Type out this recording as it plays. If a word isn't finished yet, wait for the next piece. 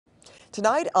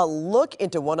Tonight, a look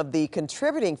into one of the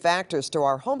contributing factors to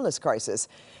our homeless crisis.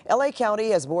 LA County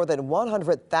has more than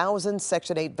 100,000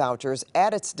 Section 8 vouchers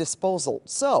at its disposal.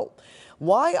 So,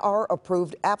 why are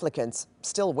approved applicants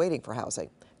still waiting for housing?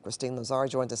 Kristine Lazar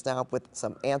joins us now with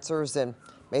some answers and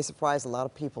may surprise a lot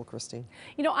of people, Kristine.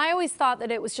 You know, I always thought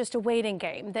that it was just a waiting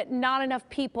game, that not enough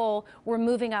people were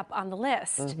moving up on the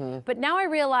list. But now I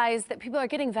realize that people are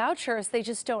getting vouchers, they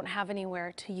just don't have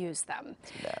anywhere to use them.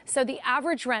 So the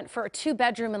average rent for a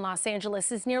 2-bedroom in Los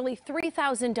Angeles is nearly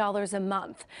 $3,000 a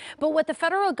month. But what the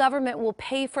federal government will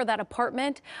pay for that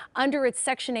apartment under its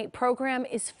Section 8 program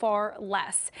is far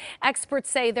less. Experts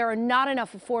say there are not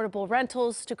enough affordable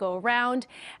rentals to go around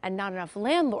and not enough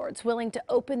landlords willing to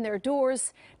open their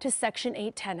doors to Section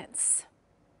 8 tenants.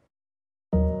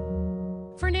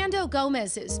 Fernando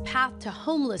Gomez's path to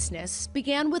homelessness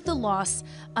began with the loss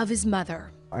of his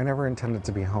mother. I never intended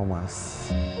to be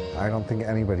homeless. I don't think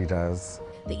anybody does.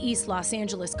 The East Los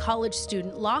Angeles college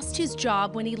student lost his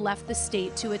job when he left the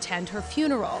state to attend her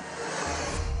funeral.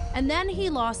 And then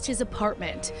he lost his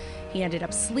apartment. He ended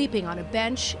up sleeping on a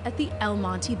bench at the El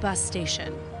Monte bus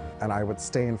station. And I would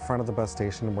stay in front of the bus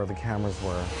station where the cameras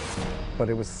were. But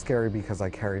it was scary because I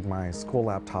carried my school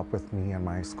laptop with me and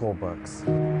my school books.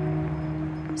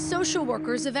 Social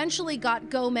workers eventually got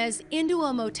Gomez into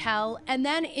a motel and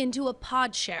then into a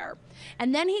pod share.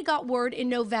 And then he got word in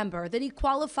November that he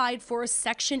qualified for a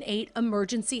Section 8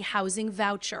 emergency housing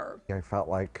voucher. I felt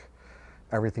like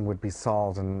everything would be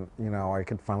solved and, I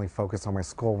could finally focus on my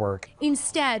schoolwork.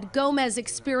 Instead, Gomez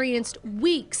experienced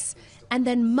weeks and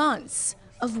then months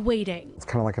of waiting. It's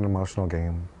kind of like an emotional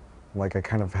game. Like I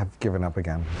kind of have given up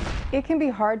again. It can be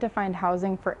hard to find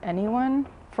housing for anyone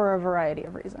for a variety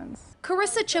of reasons.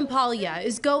 Carissa Champalia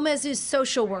is Gomez's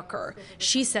social worker.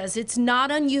 She says it's not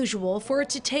unusual for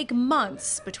it to take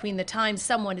months between the time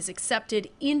someone is accepted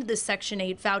into the Section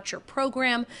 8 voucher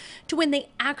program to when they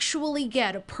actually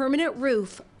get a permanent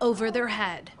roof over their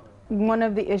head. One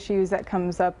of the issues that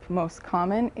comes up most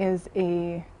common is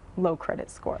a low credit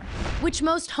score, which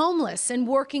most homeless and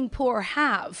working poor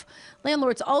have.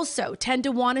 Landlords also tend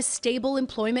to want a stable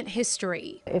employment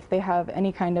history. If they have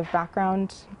any kind of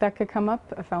background that could come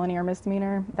up, a felony or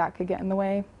misdemeanor, that could get in the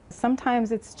way.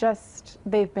 Sometimes it's just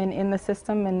they've been in the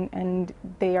system and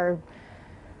they are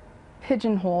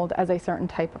pigeonholed as a certain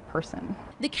type of person.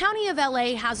 The County of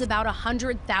LA has about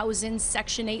 100,000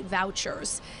 Section 8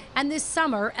 vouchers. And this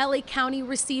summer, LA County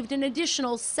received an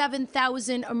additional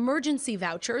 7,000 emergency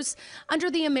vouchers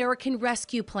under the American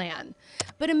Rescue Plan.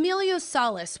 But Emilio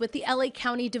Salas with the LA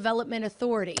County Development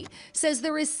Authority says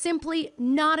there is simply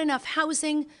not enough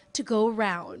housing to go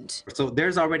around. So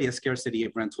there's already a scarcity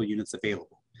of rental units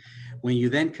available. When you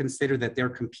then consider that they're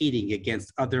competing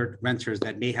against other renters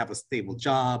that may have a stable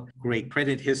job, great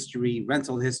credit history,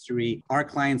 rental history, our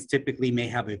clients typically may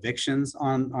have evictions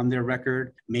on their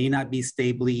record, may not be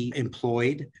stably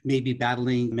employed, may be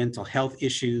battling mental health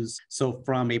issues. So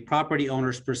from a property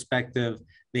owner's perspective,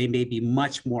 they may be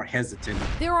much more hesitant.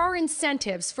 There are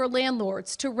incentives for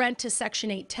landlords to rent to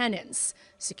Section 8 tenants.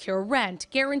 Secure rent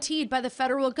guaranteed by the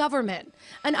federal government,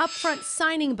 an upfront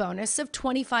signing bonus of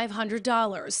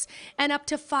 $2,500, and up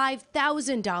to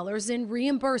 $5,000 in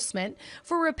reimbursement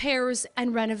for repairs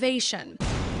and renovation.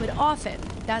 But often,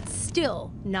 that's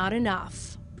still not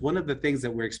enough. One of the things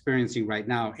that we're experiencing right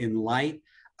now in light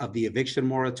of the eviction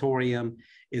moratorium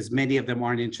is many of them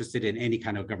aren't interested in any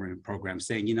kind of government program,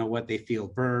 saying, you know what, they feel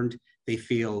burned, they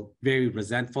feel very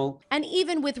resentful. And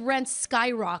even with rents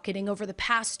skyrocketing over the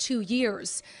past 2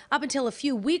 years, up until a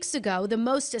few weeks ago, the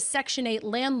most a Section 8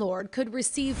 landlord could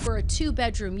receive for a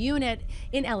 2-bedroom unit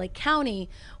in LA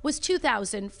County was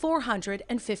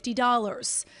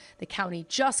 $2,450. The county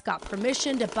just got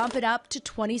permission to bump it up to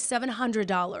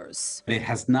 $2,700. It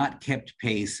has not kept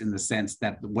pace in the sense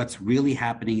that what's really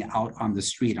happening out on the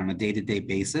street on a day-to-day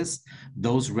basis,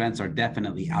 those rents are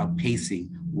definitely outpacing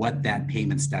what that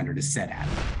payment standard is set at.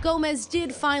 Gomez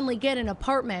did finally get an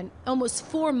apartment almost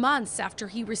 4 months after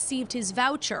he received his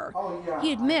voucher.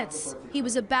 He admits he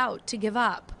was about to give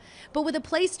up. But with a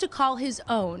place to call his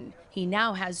own, he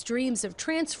now has dreams of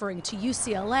transferring to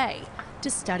UCLA to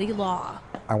study law.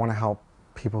 I want to help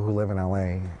people who live in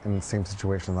LA in the same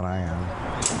situation that I am.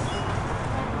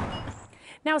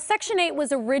 Now, Section 8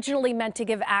 was originally meant to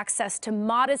give access to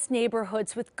modest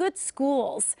neighborhoods with good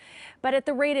schools. But at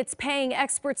the rate it's paying,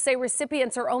 experts say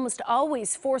recipients are almost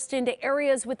always forced into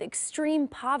areas with extreme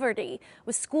poverty,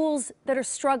 with schools that are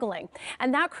struggling.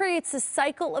 And that creates a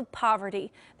cycle of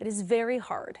poverty that is very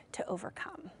hard to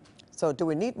overcome. So do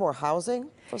we need more housing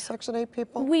for Section 8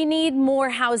 people? We need more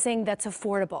housing that's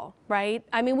affordable, right?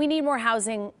 I mean, we need more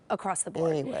housing across the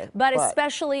board, Anyway, but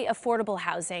especially affordable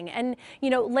housing. And,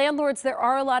 you know, landlords, there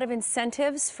are a lot of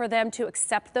incentives for them to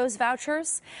accept those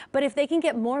vouchers. But if they can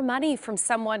get more money from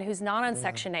someone who's not on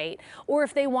Section 8, or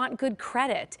if they want good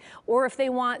credit, or if they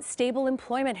want stable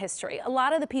employment history, a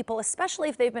lot of the people, especially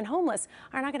if they've been homeless,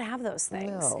 are not going to have those things.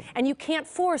 No. And you can't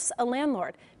force a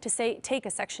landlord to say, take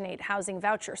a Section 8 housing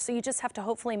voucher. So you just have to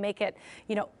hopefully make it,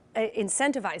 you know,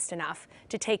 incentivized enough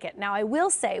to take it. Now, I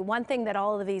will say one thing that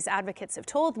all of these advocates have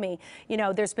told me, you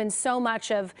know, there's been so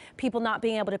much of people not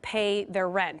being able to pay their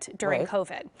rent during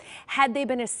COVID. Had they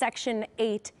been a Section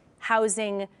 8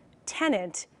 housing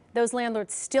tenant, those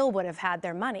landlords still would have had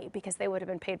their money because they would have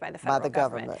been paid by the federal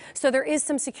government. So there is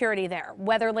some security there.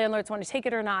 Whether landlords want to take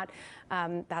it or not,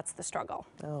 that's the struggle.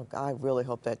 Oh, I really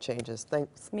hope that changes.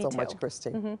 Thanks so much,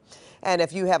 Kristine. Mm-hmm. And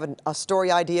if you have a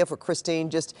story idea for Kristine,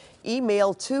 just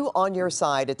email to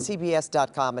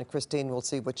onyourside@cbs.com, and Kristine will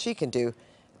see what she can do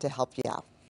to help you out.